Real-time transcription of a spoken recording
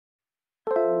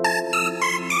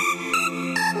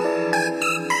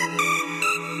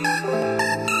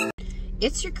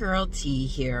It's your girl T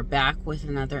here, back with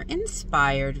another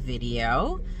inspired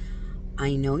video.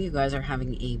 I know you guys are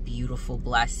having a beautiful,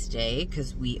 blessed day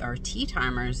because we are tea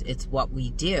timers. It's what we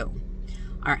do.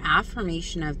 Our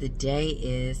affirmation of the day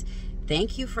is,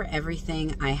 thank you for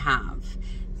everything I have.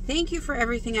 Thank you for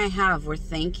everything I have. We're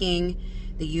thanking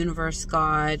the universe,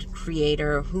 God,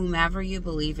 creator, whomever you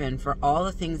believe in, for all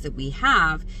the things that we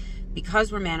have.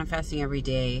 Because we're manifesting every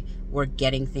day, we're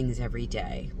getting things every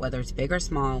day. Whether it's big or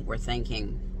small, we're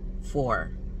thanking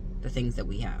for the things that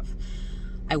we have.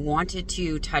 I wanted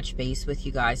to touch base with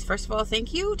you guys. First of all,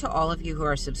 thank you to all of you who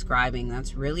are subscribing.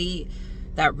 That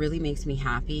really makes me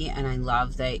happy, and I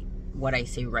love that what I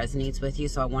say resonates with you.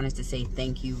 So I wanted to say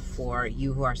thank you for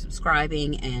you who are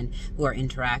subscribing and who are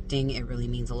interacting. It really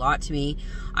means a lot to me.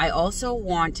 I also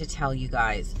want to tell you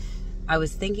guys, I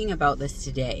was thinking about this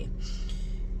today.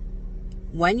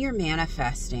 When you're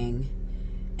manifesting,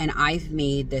 and I've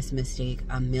made this mistake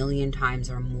a million times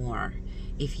or more,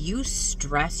 if you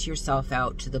stress yourself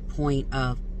out to the point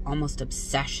of almost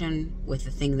obsession with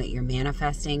the thing that you're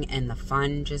manifesting and the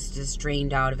fun just is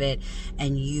drained out of it,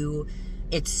 and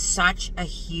it's such a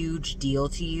huge deal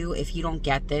to you. If you don't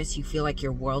get this, you feel like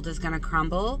your world is going to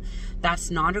crumble.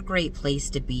 That's not a great place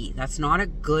to be. That's not a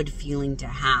good feeling to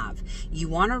have. You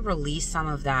want to release some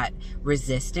of that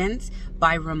resistance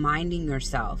by reminding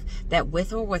yourself that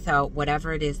with or without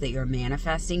whatever it is that you're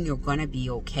manifesting, you're going to be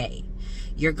okay.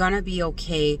 You're going to be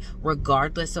okay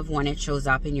regardless of when it shows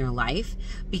up in your life,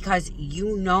 because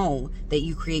you know that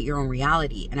you create your own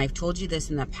reality. And I've told you this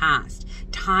in the past.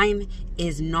 Time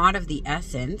is not of the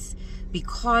essence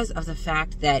because of the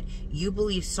fact that you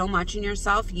believe so much in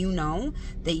yourself. You know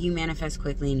that you manifest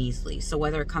quickly and easily. So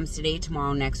whether it comes today,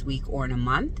 tomorrow, next week, or in a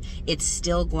month, it's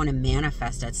still going to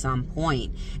manifest at some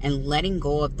point. And letting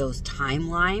go of those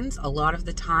timelines a lot of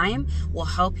the time will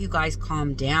help you guys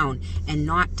calm down and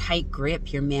not tight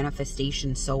grip your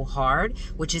manifestation so hard,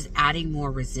 which is adding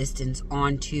more resistance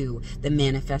onto the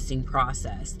manifesting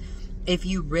process. If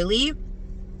you really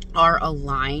are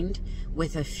aligned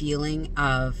with a feeling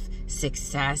of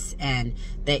success and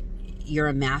that you're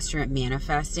a master at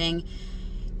manifesting,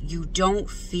 you don't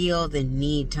feel the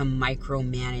need to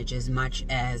micromanage as much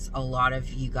as a lot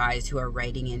of you guys who are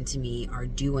writing into me are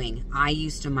doing. I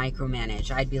used to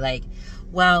micromanage. I'd be like,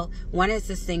 well, when is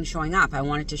this thing showing up? I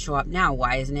want it to show up now.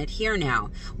 Why isn't it here now?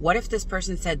 What if this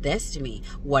person said this to me?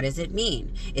 What does it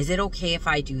mean? Is it okay if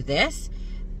I do this?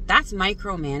 That's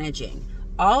micromanaging.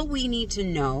 All we need to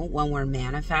know when we're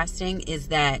manifesting is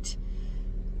that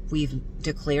we've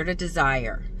declared a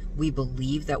desire. We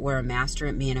believe that we're a master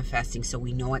at manifesting, so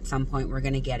we know at some point we're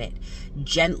going to get it.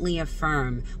 Gently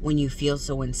affirm when you feel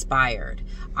so inspired.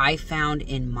 I found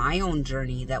in my own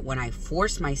journey that when I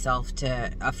forced myself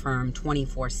to affirm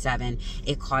 24/7,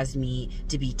 it caused me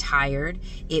to be tired.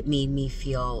 It made me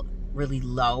feel really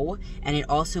low, and it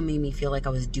also made me feel like I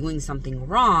was doing something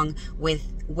wrong,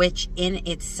 which in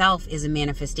itself is a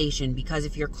manifestation, because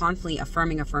if you're constantly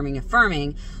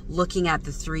affirming, looking at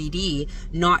the 3D,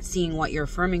 not seeing what you're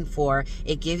affirming for,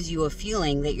 it gives you a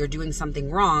feeling that you're doing something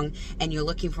wrong, and you're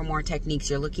looking for more techniques,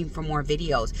 you're looking for more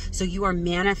videos. So you are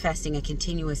manifesting a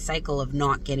continuous cycle of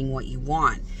not getting what you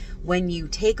want. When you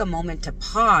take a moment to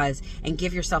pause and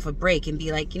give yourself a break and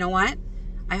be like, you know what?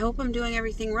 I hope I'm doing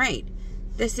everything right.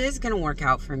 This is going to work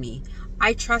out for me.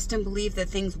 I trust and believe that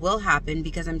things will happen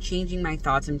because I'm changing my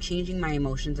thoughts, I'm changing my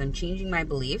emotions, I'm changing my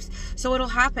beliefs. So it'll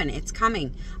happen. It's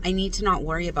coming. I need to not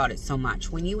worry about it so much.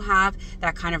 When you have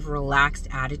that kind of relaxed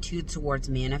attitude towards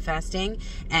manifesting,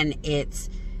 and it's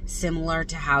similar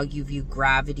to how you view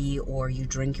gravity or you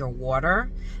drink your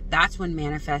water, that's when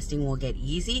manifesting will get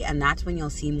easy, and that's when you'll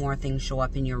see more things show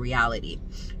up in your reality.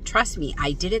 Trust me,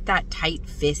 I did it that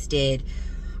tight-fisted,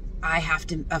 I have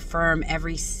to affirm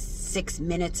every 6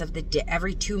 minutes of the day,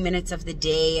 every 2 minutes of the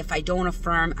day. If I don't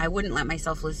affirm, I wouldn't let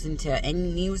myself listen to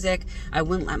any music. I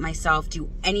wouldn't let myself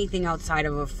do anything outside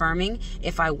of affirming.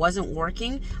 If I wasn't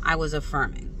working, I was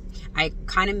affirming. I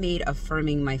kind of made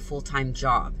affirming my full-time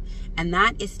job. And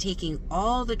that is taking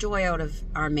all the joy out of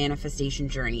our manifestation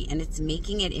journey, and it's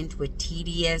making it into a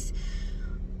tedious,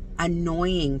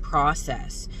 annoying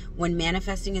process, when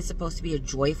manifesting is supposed to be a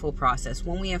joyful process.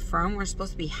 When we affirm, we're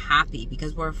supposed to be happy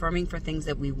because we're affirming for things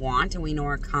that we want and we know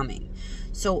are coming.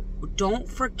 So don't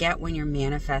forget when you're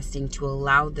manifesting to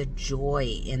allow the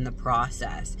joy in the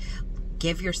process.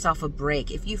 Give yourself a break.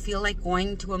 If you feel like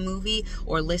going to a movie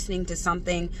or listening to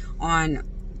something on,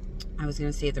 I was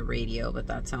going to say the radio, but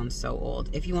that sounds so old.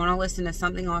 If you want to listen to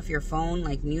something off your phone,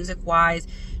 like music-wise,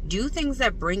 do things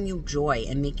that bring you joy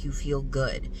and make you feel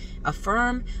good.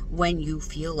 Affirm when you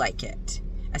feel like it,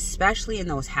 especially in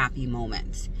those happy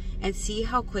moments. and see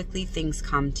how quickly things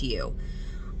come to you.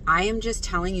 I am just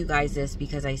telling you guys this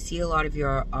because I see a lot of you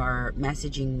are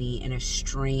messaging me in a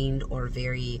strained or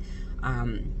very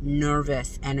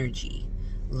nervous energy.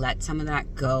 Let some of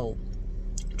that go.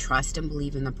 Trust and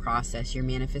believe in the process. Your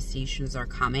manifestations are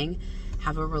coming.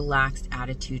 Have a relaxed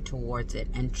attitude towards it,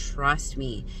 and trust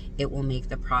me, it will make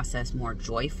the process more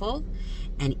joyful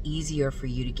and easier for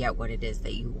you to get what it is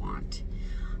that you want.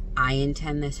 I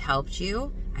intend this helped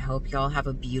you. I hope y'all have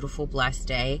a beautiful, blessed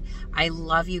day. I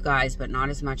love you guys, but not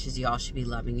as much as y'all should be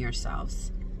loving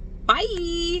yourselves.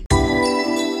 Bye!